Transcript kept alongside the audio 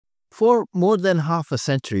For more than half a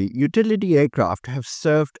century, utility aircraft have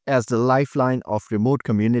served as the lifeline of remote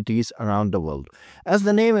communities around the world. As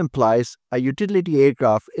the name implies, a utility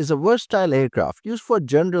aircraft is a versatile aircraft used for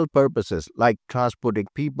general purposes like transporting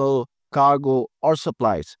people, cargo, or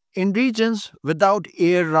supplies. In regions without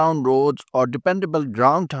air-round roads or dependable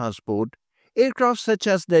ground transport, aircraft such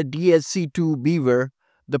as the DHC-2 Beaver,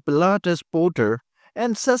 the Pilatus Porter,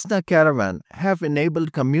 and Cessna Caravan have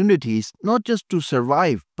enabled communities not just to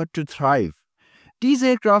survive but to thrive. These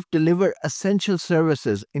aircraft deliver essential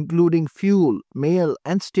services including fuel, mail,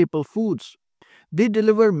 and staple foods. They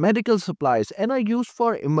deliver medical supplies and are used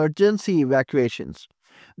for emergency evacuations.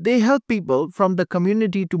 They help people from the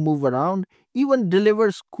community to move around, even deliver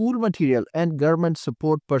school material and government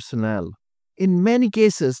support personnel. In many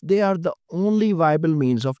cases, they are the only viable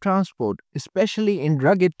means of transport, especially in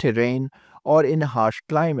rugged terrain or in harsh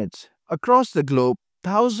climates. Across the globe,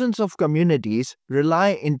 thousands of communities rely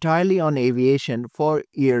entirely on aviation for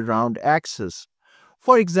year-round access.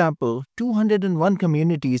 For example, 201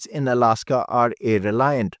 communities in Alaska are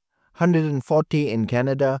air-reliant, 140 in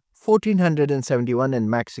Canada, 1,471 in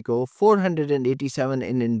Mexico, 487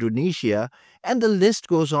 in Indonesia, and the list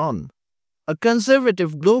goes on. A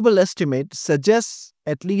conservative global estimate suggests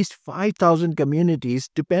at least 5,000 communities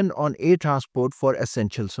depend on air transport for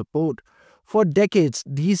essential support. For decades,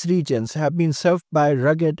 these regions have been served by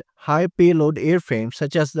rugged, high-payload airframes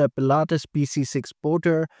such as the Pilatus PC-6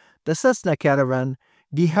 Porter, the Cessna Caravan,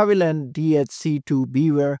 de Havilland DHC-2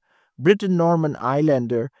 Beaver, Britten-Norman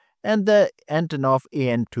Islander, and the Antonov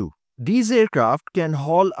AN-2. These aircraft can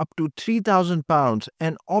haul up to 3,000 pounds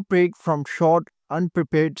and operate from short,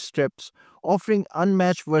 unprepared strips, offering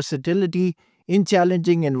unmatched versatility in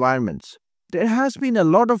challenging environments. There has been a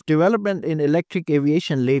lot of development in electric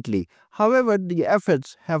aviation lately. However, the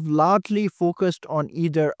efforts have largely focused on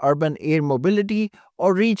either urban air mobility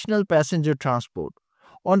or regional passenger transport.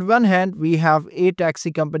 On one hand, we have air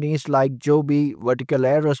taxi companies like Joby, Vertical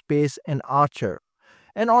Aerospace, and Archer.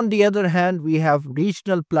 And on the other hand, we have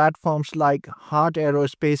regional platforms like Heart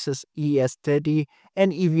Aerospace's ES-30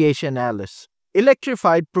 and Aviation Alice.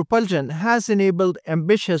 Electrified propulsion has enabled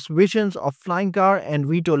ambitious visions of flying car and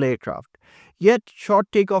VTOL aircraft. Yet, short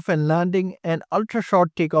takeoff and landing and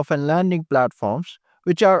ultra-short takeoff and landing platforms,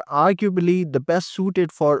 which are arguably the best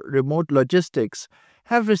suited for remote logistics,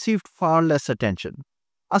 have received far less attention.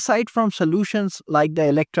 Aside from solutions like the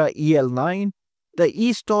Elektra EL9, the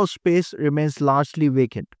eSTOL space remains largely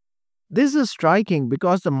vacant. This is striking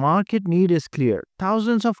because the market need is clear.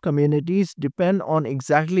 Thousands of communities depend on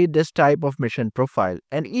exactly this type of mission profile,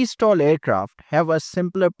 and eSTOL aircraft have a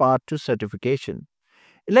simpler path to certification.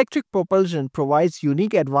 Electric propulsion provides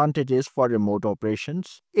unique advantages for remote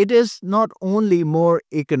operations. It is not only more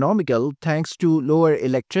economical thanks to lower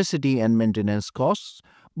electricity and maintenance costs,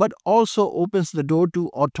 but also opens the door to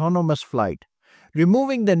autonomous flight.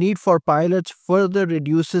 Removing the need for pilots further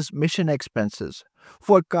reduces mission expenses.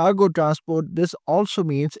 For cargo transport, this also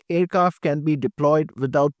means aircraft can be deployed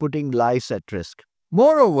without putting lives at risk.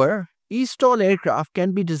 Moreover, eSTOL aircraft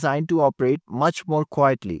can be designed to operate much more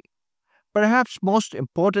quietly. Perhaps most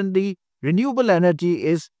importantly, renewable energy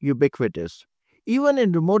is ubiquitous. Even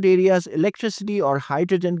in remote areas, electricity or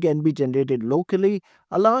hydrogen can be generated locally,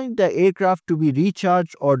 allowing the aircraft to be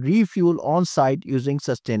recharged or refueled on-site using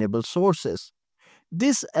sustainable sources.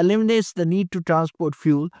 This eliminates the need to transport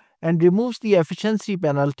fuel and removes the efficiency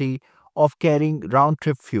penalty of carrying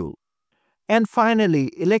round-trip fuel. And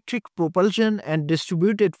finally, electric propulsion and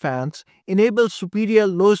distributed fans enable superior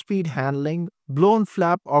low-speed handling, blown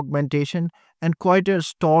flap augmentation, and quieter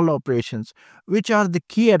stall operations, which are the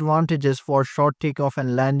key advantages for short takeoff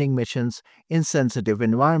and landing missions in sensitive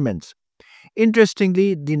environments.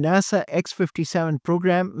 Interestingly, the NASA X-57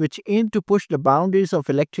 program, which aimed to push the boundaries of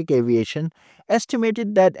electric aviation,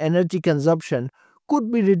 estimated that energy consumption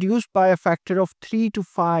could be reduced by a factor of 3 to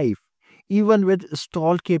 5, even with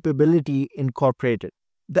STOL capability incorporated.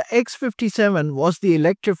 The X-57 was the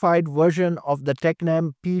electrified version of the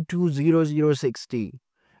Tecnam P20060.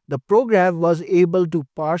 The program was able to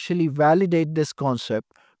partially validate this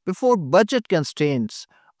concept before budget constraints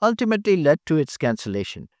ultimately led to its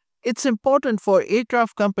cancellation. It's important for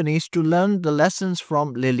aircraft companies to learn the lessons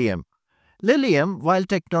from Lilium. Lilium, while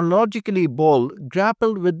technologically bold,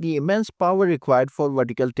 grappled with the immense power required for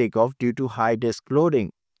vertical takeoff due to high disk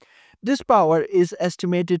loading. This power is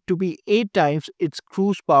estimated to be 8 times its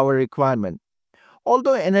cruise power requirement.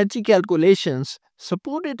 Although energy calculations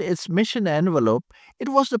supported its mission envelope, it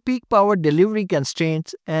was the peak power delivery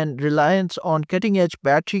constraints and reliance on cutting-edge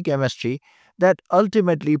battery chemistry that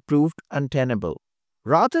ultimately proved untenable.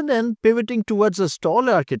 Rather than pivoting towards a STOL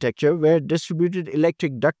architecture where distributed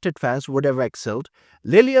electric ducted fans would have excelled,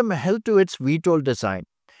 Lilium held to its VTOL design.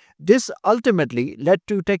 This ultimately led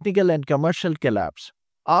to technical and commercial collapse.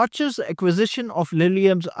 Archer's acquisition of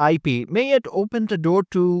Lilium's IP may yet open the door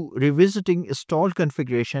to revisiting STOL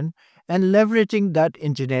configuration and leveraging that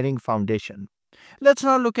engineering foundation. Let's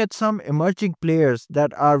now look at some emerging players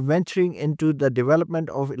that are venturing into the development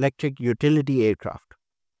of electric utility aircraft.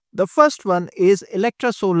 The first one is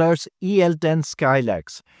Elektra Solar's EL10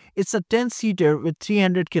 Skylax. It's a 10-seater with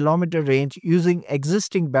 300-kilometer range using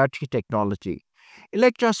existing battery technology.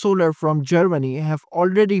 Elektra Solar from Germany have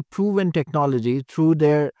already proven technology through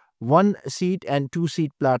their one-seat and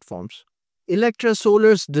two-seat platforms. Elektra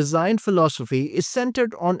Solar's design philosophy is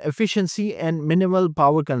centered on efficiency and minimal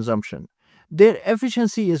power consumption. Their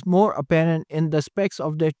efficiency is more apparent in the specs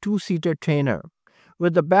of their two-seater trainer.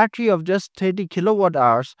 With a battery of just 30 kilowatt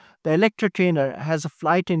hours, the Elektra trainer has a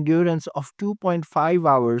flight endurance of 2.5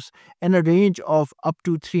 hours and a range of up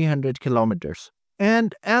to 300 kilometers.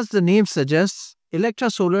 And as the name suggests, Elektra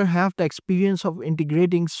Solar have the experience of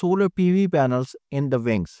integrating solar PV panels in the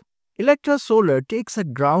wings. Elektra Solar takes a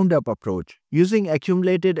ground-up approach, using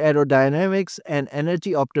accumulated aerodynamics and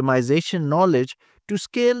energy optimization knowledge to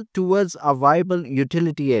scale towards a viable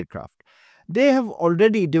utility aircraft. They have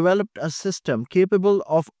already developed a system capable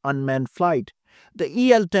of unmanned flight. The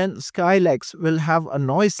EL10 Skylax will have a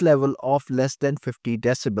noise level of less than 50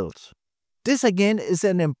 decibels. This again is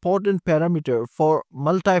an important parameter for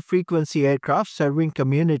multi-frequency aircraft serving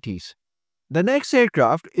communities. The next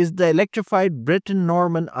aircraft is the electrified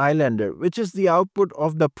Britten-Norman Islander, which is the output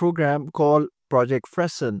of the program called Project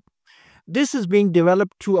Fresson. This is being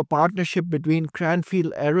developed through a partnership between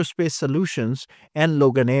Cranfield Aerospace Solutions and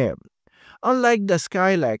Loganair. Unlike the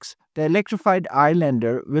Skylax, the electrified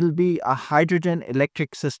Islander will be a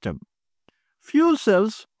hydrogen-electric system. Fuel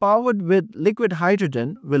cells powered with liquid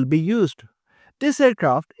hydrogen will be used. This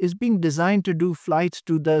aircraft is being designed to do flights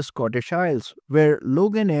to the Scottish Isles, where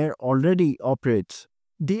Loganair already operates.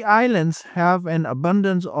 The islands have an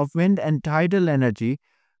abundance of wind and tidal energy,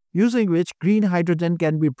 using which green hydrogen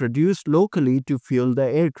can be produced locally to fuel the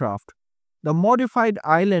aircraft. The modified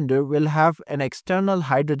Islander will have an external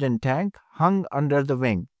hydrogen tank hung under the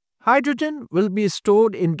wing. Hydrogen will be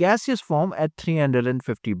stored in gaseous form at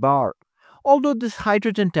 350 bar. Although this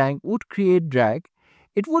hydrogen tank would create drag,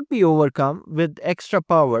 it would be overcome with extra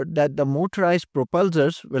power that the motorized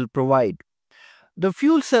propulsors will provide. The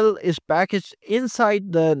fuel cell is packaged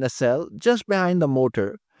inside the nacelle just behind the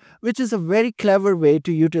motor, which is a very clever way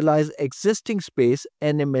to utilize existing space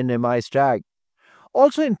and minimize drag.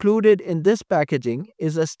 Also included in this packaging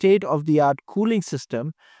is a state-of-the-art cooling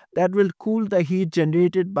system that will cool the heat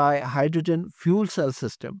generated by a hydrogen fuel cell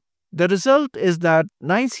system. The result is that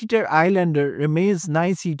 9-seater Islander remains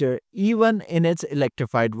 9-seater even in its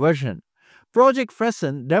electrified version. Project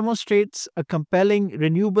Fresson demonstrates a compelling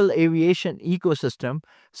renewable aviation ecosystem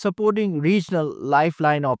supporting regional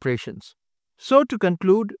lifeline operations. So to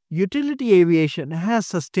conclude, utility aviation has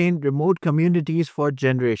sustained remote communities for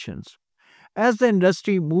generations. As the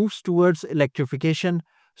industry moves towards electrification,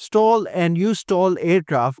 STOL and eSTOL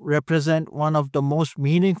aircraft represent one of the most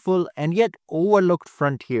meaningful and yet overlooked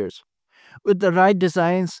frontiers. With the right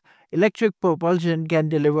designs, electric propulsion can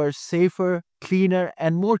deliver safer, cleaner,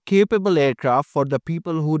 and more capable aircraft for the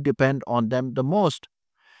people who depend on them the most.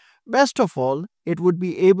 Best of all, it would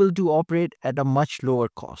be able to operate at a much lower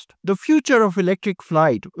cost. The future of electric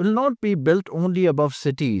flight will not be built only above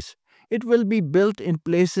cities. It will be built in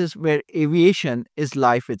places where aviation is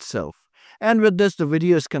life itself. And with this, the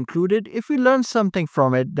video is concluded. If you learned something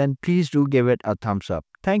from it, then please do give it a thumbs up.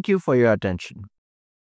 Thank you for your attention.